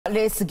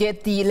Let's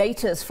get the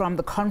latest from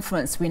the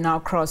conference. We now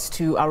cross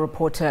to our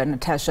reporter,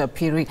 Natasha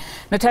Phiri.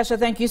 Natasha,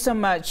 thank you so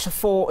much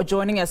for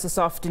joining us this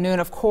afternoon.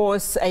 Of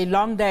course, a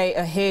long day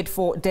ahead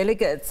for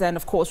delegates and,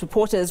 of course,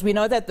 reporters. We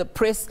know that the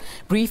press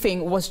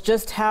briefing was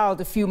just held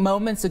a few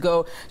moments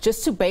ago,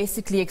 just to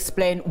basically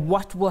explain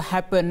what will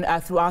happen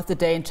throughout the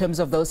day in terms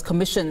of those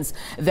commissions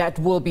that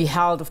will be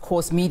held. Of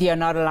course, media are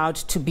not allowed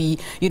to be,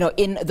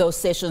 in those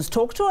sessions.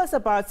 Talk to us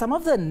about some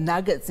of the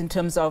nuggets in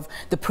terms of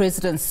the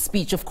president's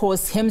speech. Of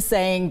course, him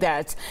saying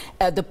that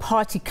the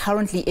party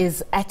currently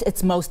is at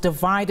its most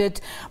divided,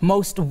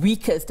 most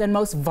weakest and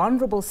most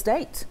vulnerable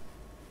state.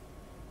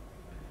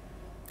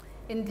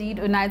 Indeed,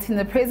 Uniting,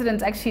 the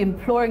president actually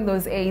imploring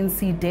those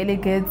ANC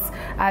delegates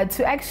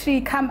to actually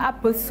come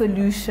up with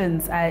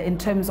solutions in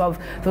terms of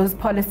those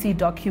policy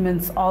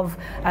documents of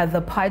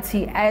the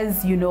party.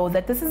 As you know,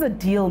 that this is a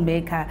deal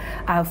maker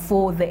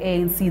for the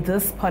ANC,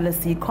 this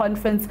policy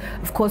conference.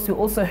 Of course, we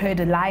also heard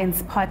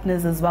alliance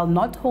partners as well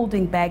not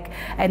holding back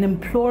and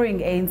imploring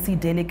ANC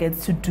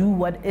delegates to do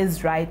what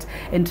is right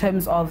in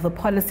terms of the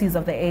policies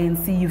of the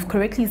ANC. You've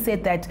correctly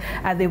said that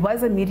there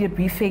was a media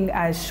briefing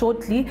a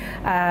short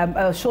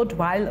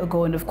while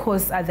ago, and of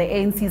course the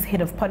ANC's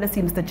head of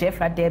policy, Mr. Jeff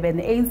Radebe, and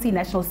the ANC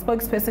national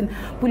spokesperson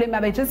Pule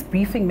Mabe just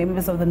briefing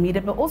members of the media,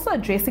 but also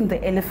addressing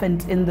the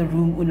elephant in the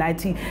room,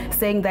 Unati,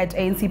 saying that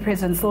ANC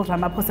President Cyril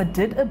Ramaphosa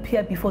did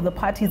appear before the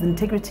party's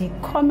integrity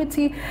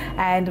committee,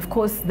 and of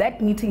course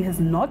that meeting has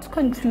not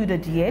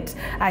concluded yet.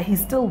 He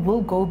still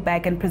will go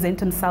back and present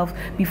himself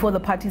before the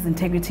party's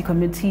integrity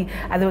committee.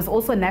 There was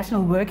also a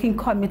national working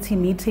committee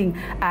meeting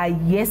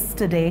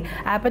yesterday,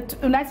 but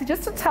Unati,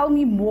 just to tell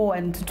me more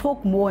and to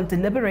talk more and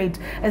deliberate,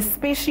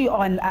 especially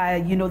on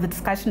the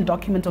discussion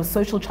document of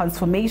social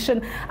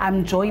transformation,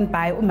 I'm joined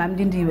by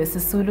Lindiwe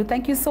Sisulu.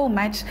 Thank you so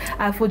much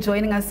for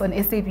joining us on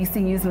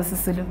SABC News, Ms.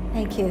 Sisulu.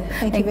 Thank you.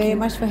 Thank you very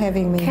much for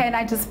having me. Can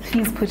I just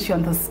please put you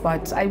on the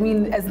spot? I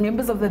mean, as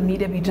members of the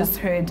media, we just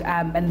heard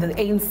and the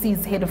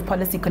ANC's head of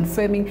policy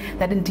confirming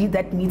that indeed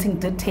that meeting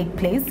did take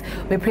place,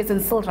 where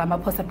President Cyril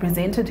Ramaphosa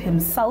presented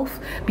himself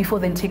before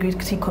the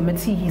integrity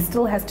committee. He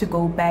still has to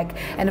go back,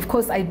 and of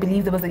course I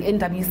believe there was an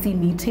NWC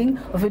meeting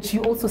of which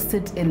you also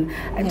sit in.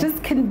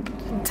 Just can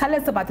tell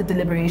us about the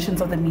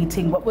deliberations of the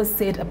meeting, what was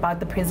said about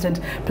the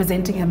president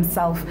presenting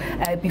himself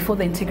before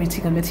the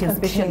integrity committee,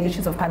 especially on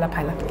issues of Phala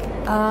Phala.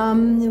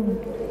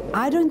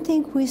 I don't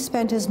think we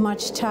spent as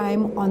much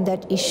time on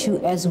that issue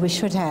as we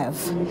should have.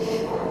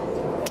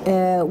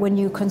 When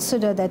you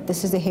consider that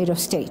this is the head of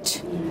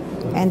state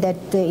and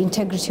that the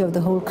integrity of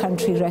the whole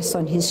country rests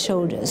on his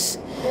shoulders.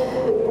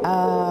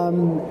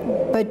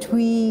 But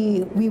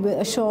we were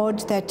assured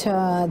that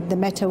the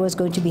matter was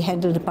going to be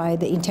handled by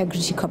the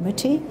Integrity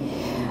Committee.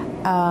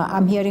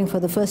 I'm hearing for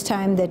the first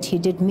time that he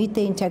did meet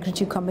the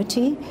Integrity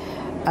Committee.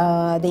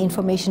 The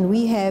information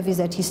we have is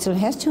that he still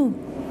has to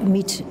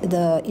meet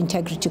the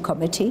Integrity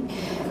Committee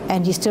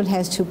and he still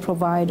has to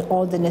provide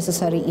all the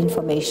necessary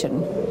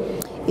information.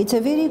 It's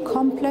a very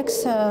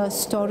complex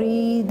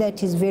story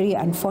that is very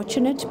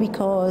unfortunate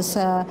because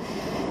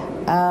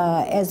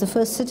as the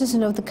first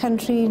citizen of the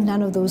country,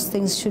 none of those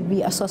things should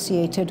be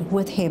associated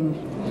with him.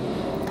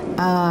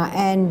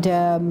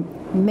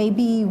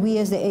 Maybe we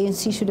as the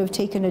ANC should have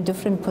taken a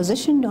different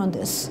position on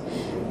this,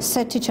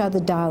 set each other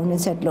down and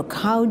said, look,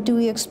 how do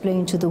we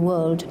explain to the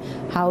world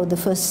how the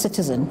first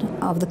citizen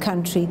of the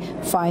country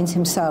finds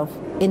himself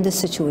in this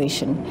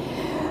situation?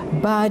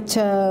 But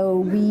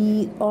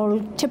we all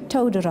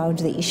tiptoed around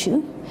the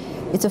issue.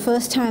 It's the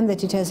first time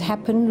that it has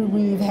happened.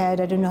 We've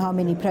had, I don't know how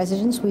many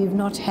presidents, we've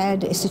not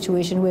had a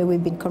situation where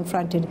we've been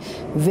confronted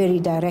very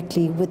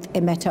directly with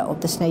a matter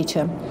of this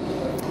nature.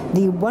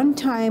 The one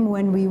time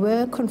when we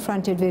were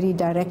confronted very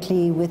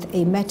directly with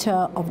a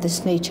matter of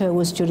this nature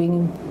was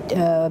during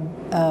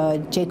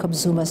Jacob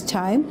Zuma's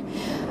time,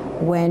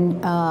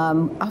 when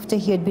after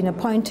he had been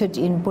appointed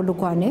in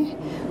Polokwane,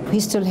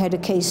 he still had a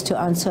case to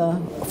answer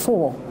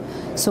for.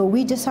 So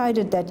we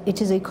decided that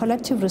it is a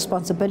collective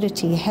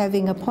responsibility,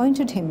 having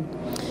appointed him,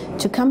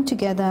 to come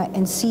together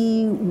and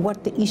see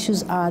what the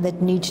issues are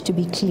that need to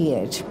be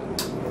cleared.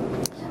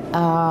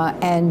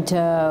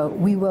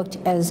 We worked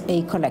as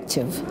a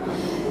collective.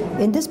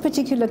 In this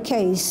particular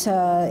case,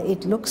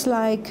 it looks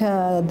like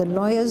the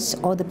lawyers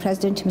or the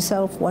president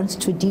himself wants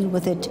to deal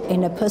with it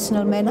in a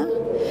personal manner.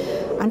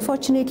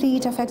 Unfortunately,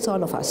 it affects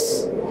all of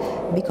us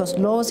because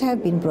laws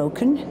have been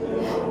broken.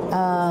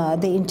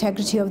 The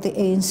integrity of the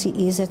ANC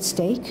is at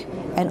stake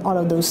and all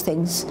of those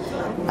things.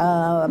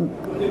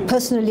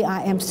 Personally,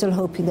 I am still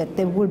hoping that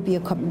there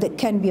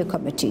can be a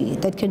committee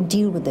that can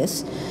deal with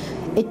this.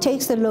 It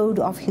takes the load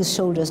off his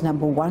shoulders,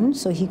 number one,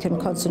 so he can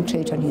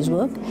concentrate on his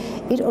work.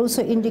 It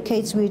also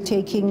indicates we're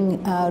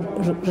taking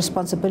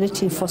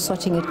responsibility for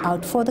sorting it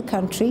out for the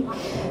country,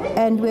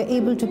 and we're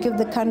able to give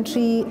the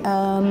country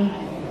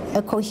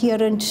a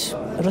coherent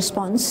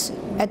response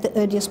at the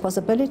earliest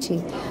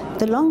possibility.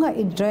 The longer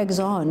it drags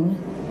on,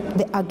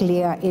 the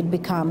uglier it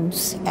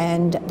becomes,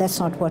 and that's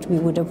not what we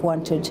would have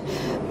wanted.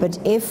 But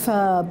if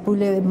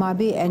Bule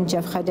Mabi and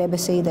Jeff Khadebe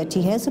say that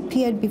he has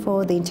appeared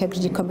before the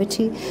Integrity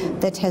Committee,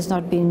 that has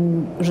not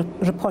been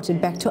reported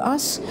back to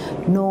us,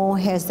 nor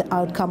has the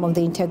outcome of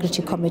the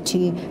Integrity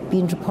Committee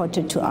been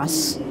reported to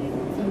us.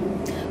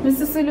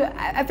 Mr. Sisulu,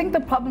 I think the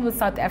problem with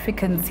South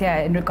Africans here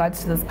in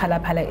regards to those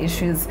pala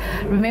issues,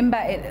 remember,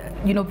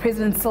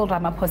 President Cyril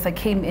Ramaphosa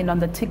came in on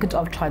the ticket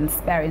of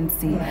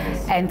transparency,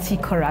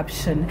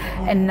 anti-corruption,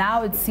 and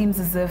now it seems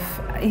as if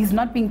he's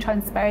not being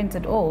transparent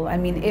at all. I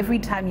mean, every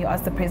time you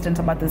ask the president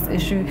about this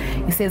issue,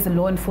 he says the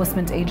law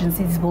enforcement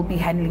agencies will be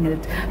handling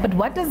it. But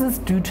what does this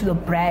do to the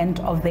brand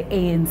of the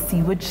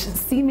ANC, which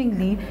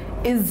seemingly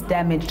is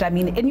damaged? I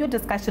mean, in your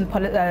discussion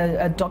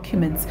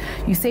documents,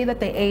 you say that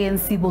the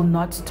ANC will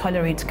not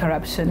tolerate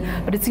corruption,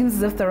 but it seems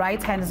as if the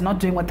right hand is not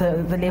doing what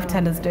the left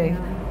hand is doing.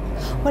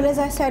 Well, as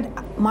I said,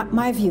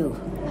 my view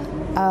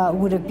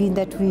would have been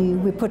that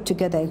we put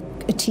together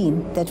a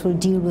team that will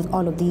deal with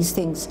all of these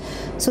things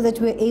so that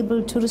we're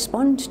able to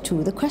respond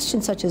to the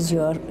questions such as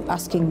you're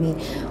asking me.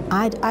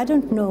 I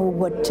don't know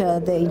what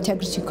the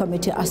Integrity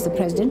Committee asked the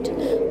President.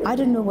 I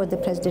don't know what the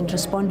President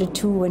responded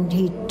to when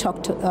he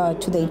talked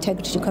to the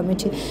Integrity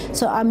Committee.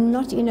 So I'm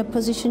not in a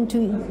position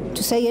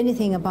to say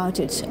anything about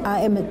it.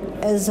 I am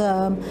as,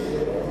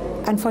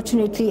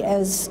 unfortunately,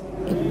 as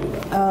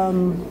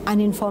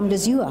uninformed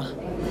as you are.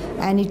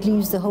 And it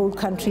leaves the whole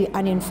country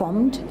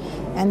uninformed.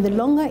 And the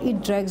longer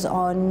it drags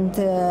on,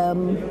 the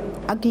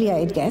uglier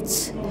it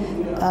gets.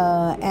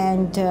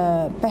 And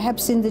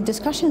perhaps in the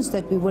discussions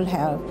that we will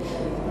have,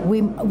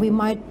 we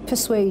might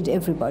persuade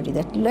everybody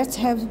that let's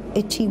have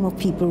a team of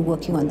people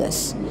working on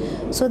this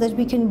so that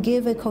we can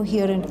give a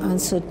coherent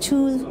answer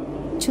to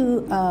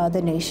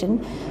the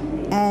nation.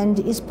 And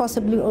it's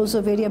possibly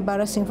also very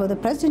embarrassing for the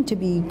President to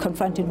be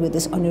confronted with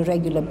this on a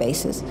regular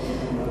basis.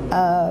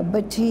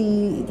 But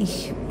he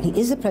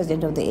is the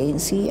president of the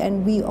ANC,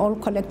 and we all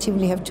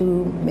collectively have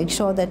to make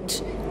sure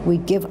that we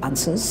give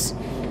answers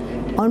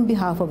on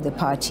behalf of the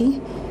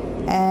party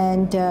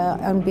and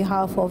on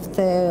behalf of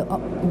the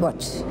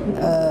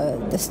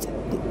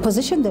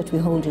position that we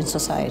hold in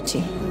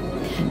society.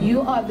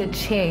 You are the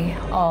chair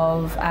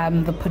of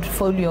the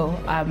portfolio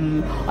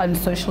on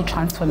social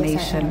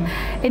transformation.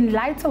 Yes, in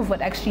light of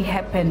what actually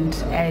happened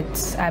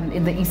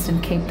in the Eastern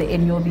Cape, the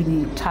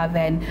Enyobeni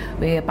Tavern,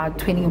 where about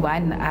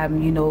 21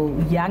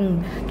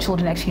 young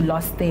children actually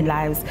lost their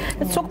lives.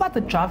 Let's talk about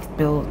the draft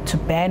bill to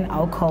ban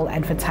alcohol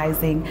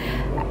advertising.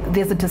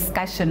 There's a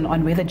discussion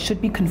on whether it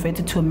should be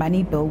converted to a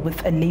money bill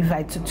with a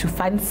levy to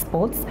fund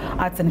sports,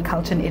 arts and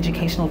culture and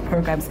educational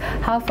programs.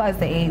 How far is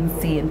the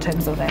ANC in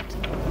terms of that?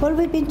 Well,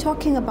 we've been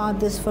talking about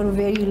this for a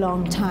very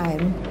long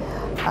time.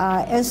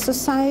 As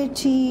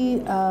society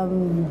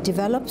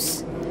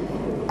develops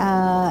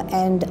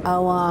and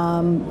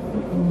our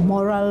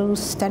moral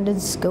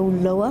standards go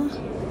lower,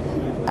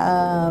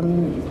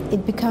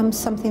 it becomes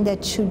something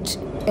that should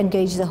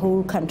engage the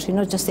whole country,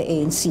 not just the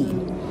ANC.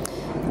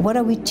 What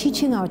are we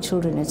teaching our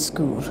children at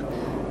school?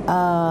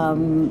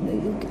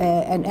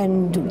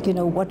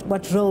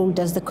 What role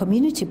does the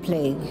community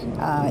play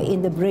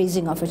in the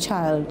raising of a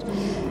child?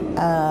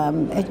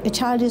 A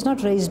child is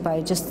not raised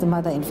by just the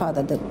mother and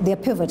father, they're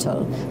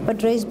pivotal,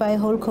 but raised by a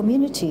whole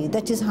community.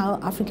 That is how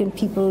African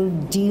people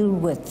deal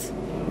with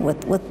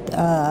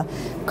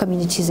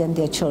communities and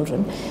their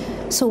children.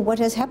 So what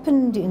has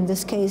happened in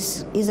this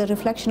case is a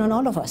reflection on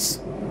all of us.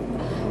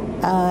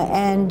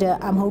 And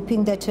I'm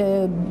hoping that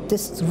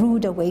this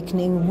rude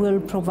awakening will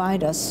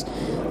provide us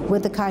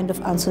with the kind of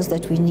answers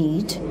that we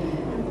need.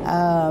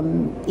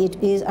 It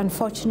is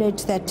unfortunate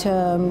that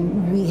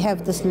we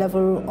have this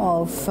level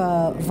of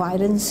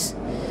violence.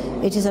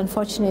 It is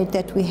unfortunate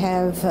that we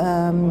have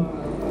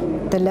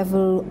the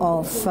level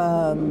of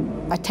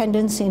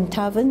attendance in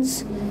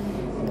taverns.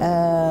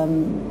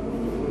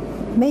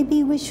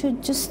 Maybe we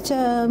should just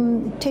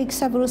take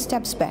several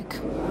steps back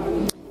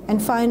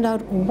and find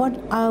out what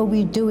are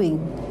we doing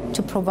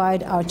to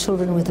provide our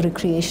children with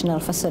recreational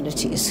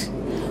facilities.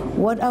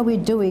 What are we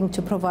doing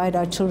to provide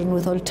our children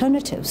with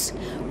alternatives?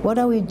 What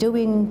are we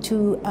doing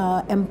to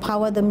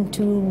empower them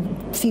to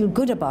feel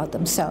good about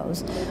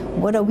themselves?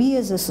 What are we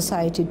as a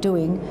society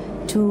doing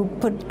to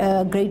put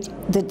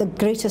the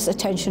greatest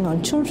attention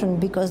on children,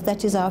 because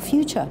that is our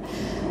future?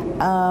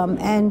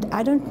 And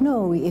I don't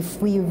know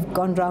if we've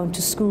gone round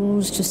to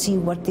schools to see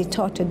what they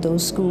taught at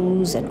those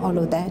schools and all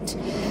of that.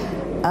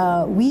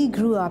 We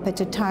grew up at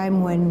a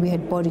time when we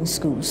had boarding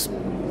schools.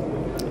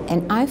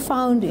 And I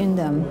found in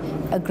them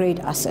a great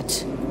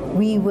asset.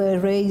 We were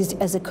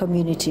raised as a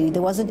community.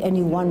 There wasn't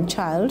any one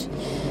child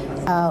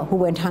who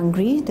went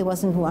hungry. There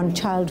wasn't one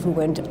child who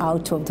went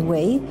out of the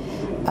way.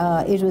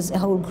 It was a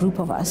whole group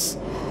of us.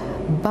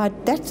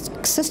 But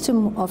that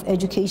system of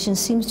education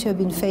seems to have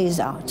been phased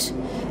out.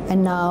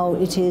 And now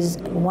it is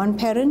one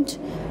parent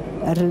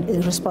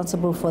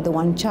responsible for the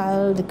one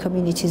child. The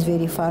community is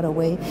very far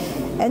away.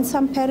 And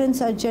some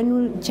parents are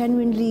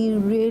genuinely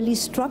really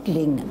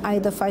struggling,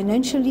 either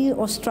financially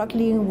or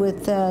struggling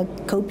with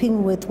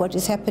coping with what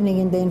is happening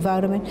in the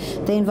environment.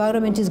 The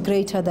environment is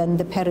greater than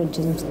the parent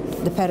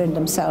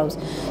themselves.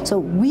 So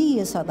we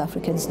as South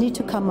Africans need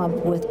to come up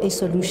with a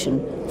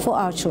solution for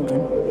our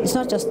children. It's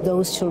not just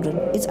those children,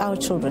 it's our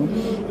children,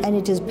 and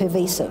it is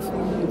pervasive.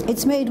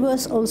 It's made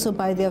worse also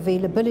by the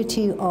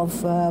availability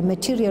of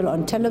material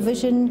on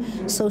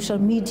television, social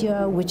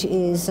media, which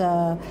is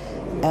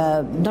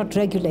not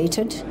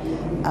regulated.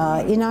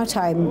 In our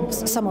time,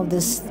 some of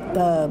this,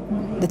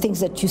 the things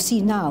that you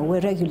see now were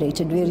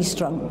regulated very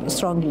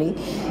strongly.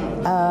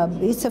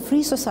 It's a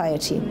free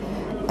society,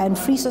 and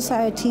free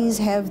societies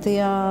have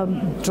their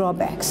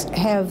drawbacks,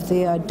 have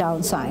their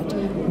downside.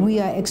 We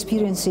are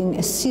experiencing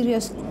a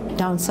serious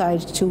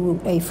downside to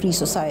a free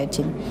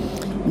society.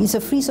 It's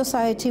a free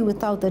society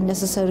without the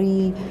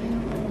necessary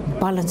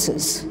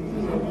balances,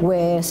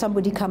 where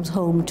somebody comes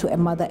home to a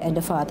mother and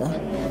a father.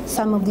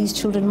 Some of these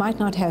children might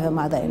not have a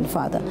mother and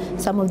father.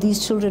 Some of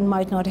these children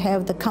might not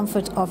have the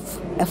comfort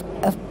of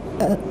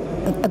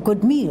a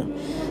good meal.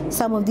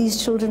 Some of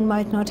these children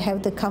might not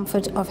have the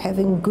comfort of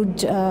having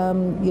good,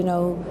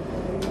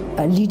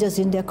 leaders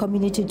in their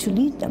community to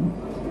lead them.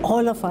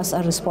 All of us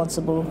are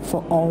responsible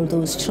for all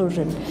those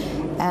children.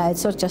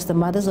 It's not just the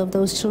mothers of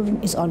those children,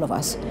 it's all of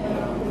us.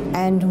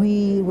 And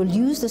we will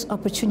use this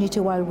opportunity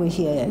while we're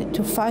here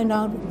to find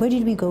out where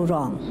did we go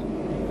wrong.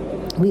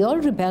 We all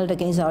rebelled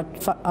against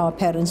our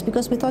parents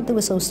because we thought they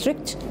were so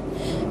strict,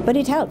 but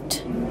it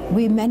helped.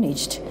 We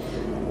managed.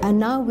 And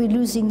now we're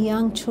losing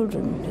young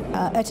children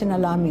at an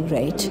alarming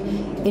rate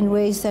in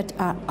ways that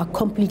are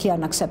completely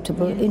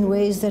unacceptable, in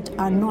ways that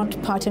are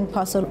not part and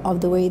parcel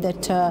of the way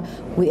that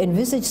we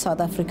envisage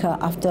South Africa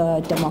after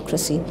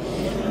democracy.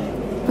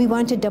 We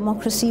want a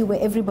democracy where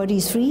everybody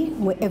is free,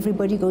 where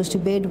everybody goes to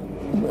bed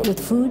with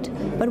food,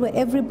 but where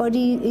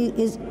everybody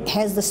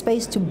has the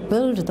space to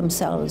build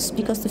themselves,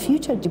 because the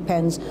future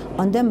depends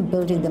on them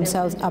building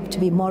themselves up to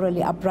be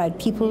morally upright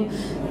people,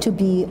 to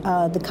be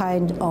the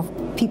kind of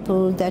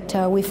people that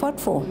we fought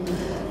for.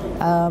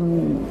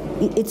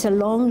 It's a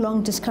long,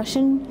 long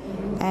discussion.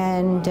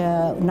 And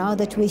now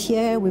that we're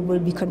here, we will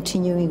be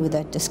continuing with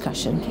that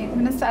discussion. Okay.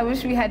 Minister, I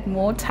wish we had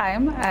more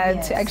time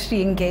to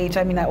actually engage.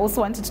 I mean, I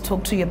also wanted to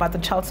talk to you about the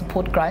child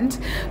support grant,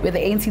 where the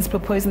ANC is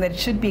proposing that it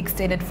should be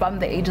extended from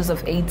the ages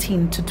of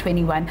 18 to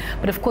 21.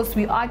 But of course,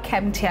 we are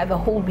camped here the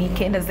whole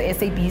weekend as the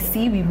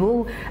SABC. We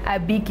will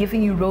be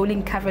giving you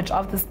rolling coverage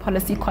of this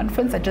policy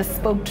conference. I just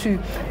spoke to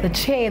the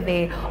chair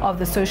there of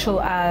the social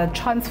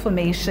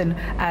transformation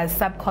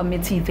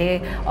subcommittee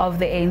there of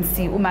the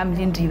ANC,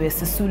 Lindiwe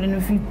Sisulu,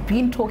 and we've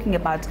been talking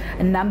about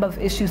a number of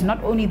issues,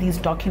 not only these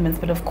documents,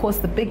 but of course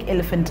the big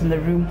elephant in the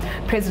room,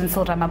 President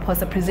Cyril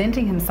Ramaphosa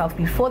presenting himself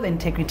before the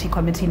Integrity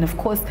Committee, and of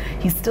course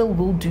he still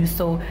will do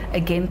so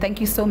again. Thank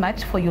you so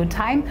much for your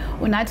time.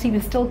 Unathi,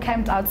 we're still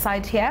camped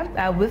outside here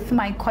with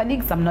my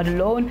colleagues. I'm not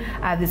alone.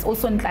 There's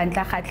also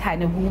Natasha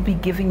Phiri who will be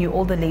giving you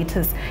all the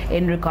latest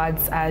in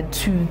regards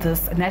to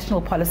this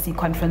National Policy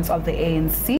Conference of the ANC.